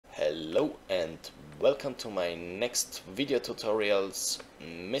Hello and welcome to my next video tutorials.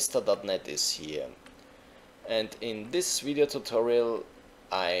 Mr.net is here, and in this video tutorial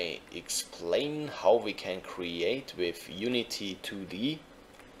I explain how we can create with Unity 2D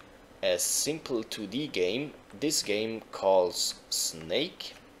a simple 2D game. This game calls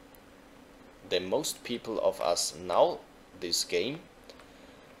Snake. The most people of us know this game.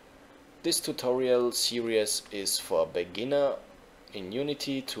 This tutorial series is for beginner in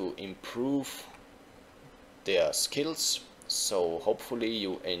Unity to improve their skills, so hopefully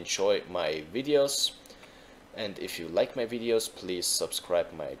you enjoy my videos, and if you like my videos, please subscribe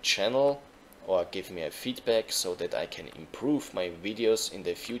my channel or give me a feedback so that I can improve my videos in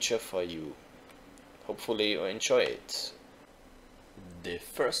the future for you. Hopefully you enjoy it. The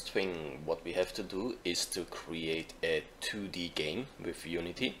first thing what we have to do is to create a 2D game with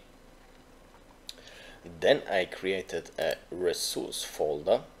Unity. Then I created a resource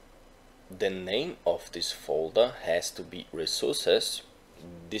folder. The name of this folder has to be resources.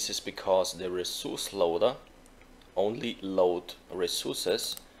 This is because the resource loader only loads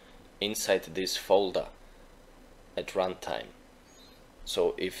resources inside this folder at runtime.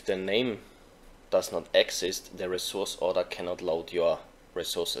 So if the name does not exist, the resource order cannot load your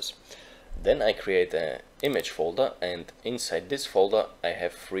resources. Then I create an image folder, and inside this folder I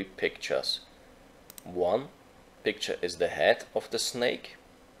have 3 pictures. One picture is the head of the snake,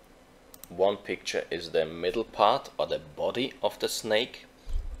 one picture is the middle part or the body of the snake,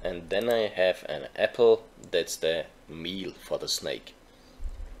 and then I have an apple, that's the meal for the snake.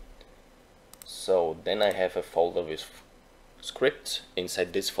 So then I have a folder with scripts.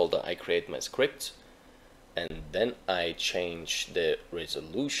 Inside this folder I create my scripts, and then I change the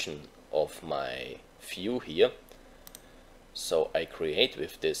resolution of my view here. So I create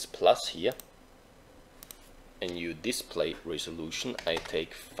with this plus here a new display resolution. I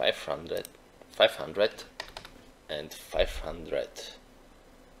take 500 and 500.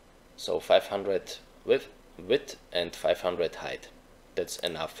 So 500 width and 500 height. That's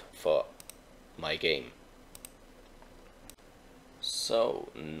enough for my game. So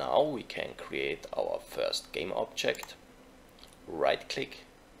now we can create our first game object. Right click,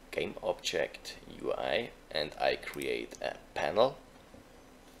 game object, UI, and I create a panel.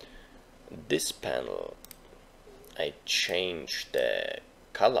 This panel I change the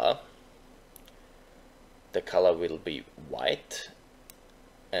color. The color will be white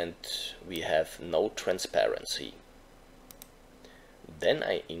and we have no transparency. Then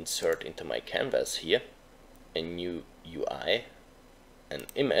I insert into my canvas here a new UI, an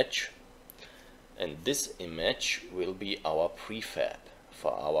image, and this image will be our prefab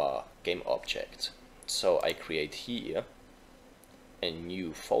for our game object. So I create here a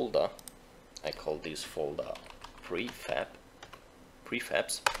new folder. I call this folder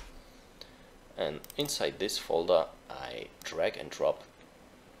prefabs, and inside this folder I drag and drop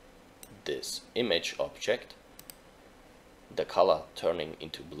this image object, the color turning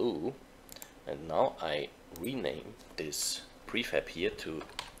into blue, and now I rename this prefab here to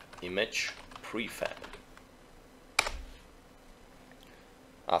image prefab.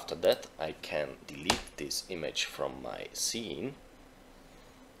 After that I can delete this image from my scene,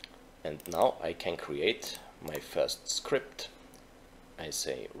 and now I can create my first script. I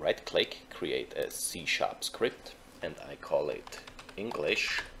say right click, create a C# script, and I call it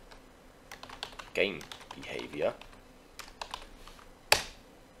English game behavior.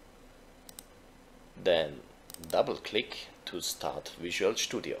 Then double click to start Visual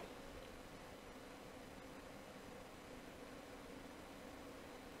Studio.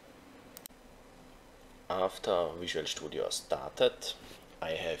 After Visual Studio started,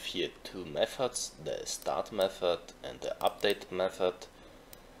 I have here 2 methods, the start method and the update method.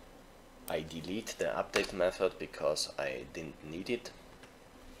 I delete the update method because I didn't need it.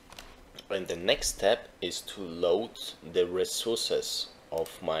 And the next step is to load the resources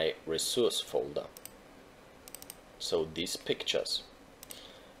of my resource folder. So these pictures.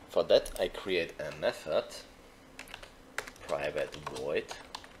 For that I create a method, private void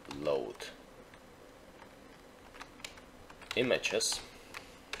load images.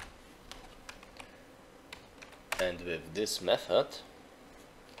 And with this method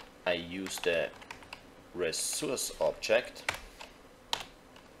I use the resource object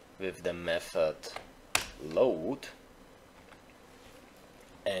with the method load,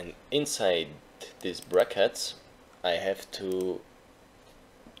 and inside these brackets I have to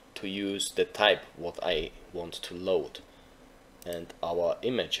use the type what I want to load, and our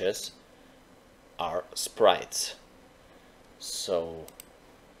images are sprites. So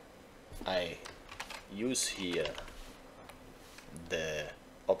I use here the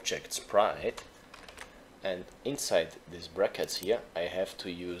object sprite, and inside these brackets here I have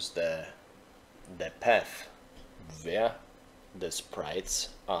to use the path where the sprites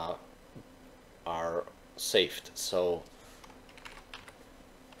are saved. So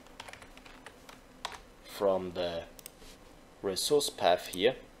from the resource path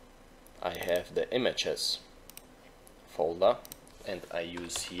here I have the images folder, and I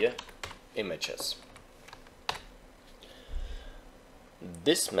use here images.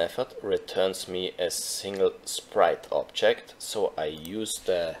 This method returns me a single sprite object, so I use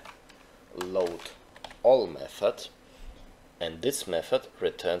the load all method, and this method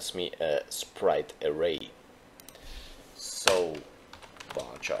returns me a sprite array. So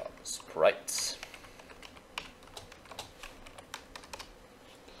varchar sprites.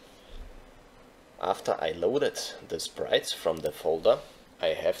 After I loaded the sprites from the folder, I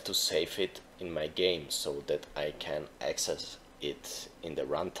have to save it in my game so that I can access it in the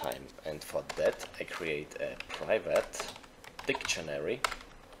runtime, and for that I create a private dictionary.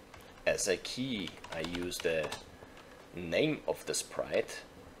 As a key I use the name of the sprite,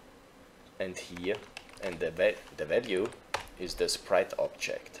 and here the value is the sprite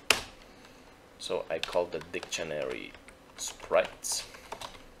object. So I call the dictionary sprites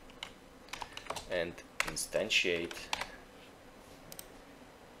and instantiate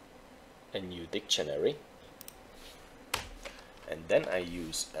a new dictionary, and then I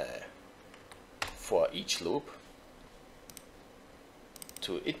use a for each loop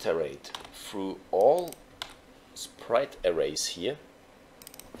to iterate through all sprite arrays here,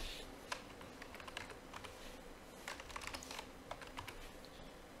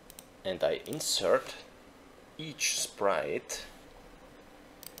 and I insert each sprite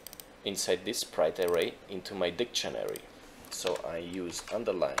inside this sprite array into my dictionary. So I use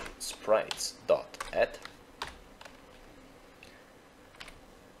underline sprites dot add.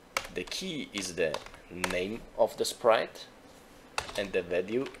 The key is the name of the sprite, and the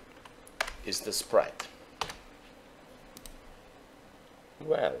value is the sprite.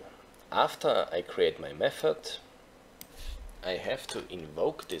 Well, after I create my method, I have to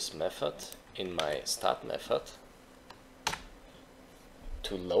invoke this method in my start method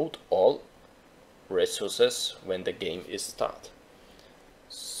to load all resources when the game is start.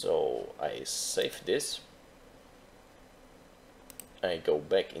 So I save this, I go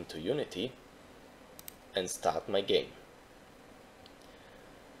back into Unity and start my game.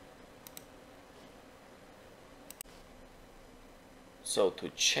 So to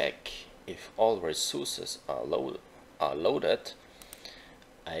check if all resources are loaded,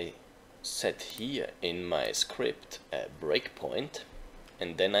 I set here in my script a breakpoint,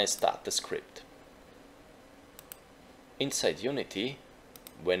 and then I start the script. Inside Unity,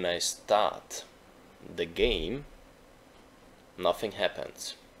 when I start the game, nothing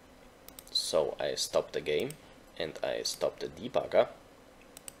happens. So I stop the game and I stop the debugger.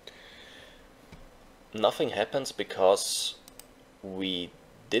 Nothing happens because we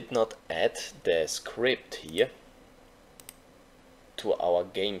did not add the script here to our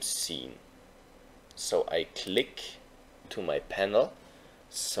game scene. So I click to my panel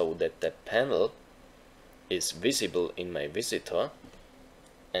so that the panel is visible in my visitor,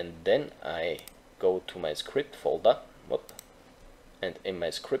 and then I go to my script folder, and in my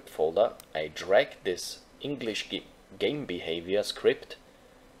script folder I drag this English game behavior script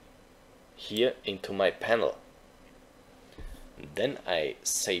here into my panel. Then I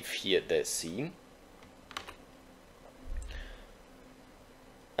save here the scene.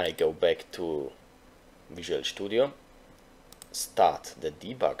 I go back to Visual Studio, start the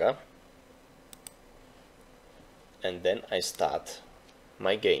debugger, and then I start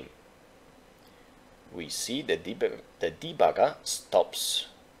my game. We see the debugger stops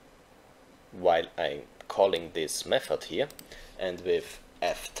while I'm calling this method here, and with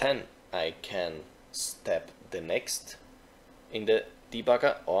F10 I can step the next in the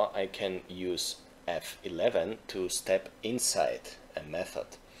debugger, or I can use F11 to step inside a method.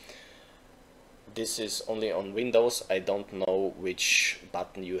 This is only on Windows. I don't know which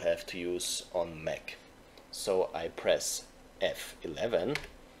button you have to use on Mac. So I press F11,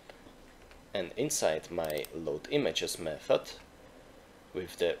 and inside my load images method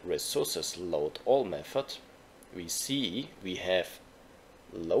with the resources load all method, we see we have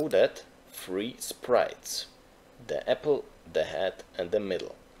loaded 3 sprites: the apple, the head and the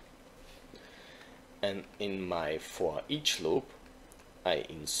middle. And in my for each loop I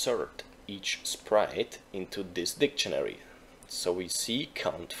insert each sprite into this dictionary. So we see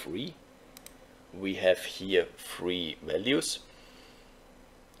count 3. We have here 3 values: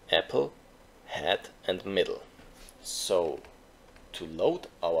 apple, head and middle. So to load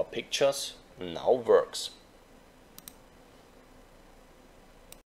our pictures now works.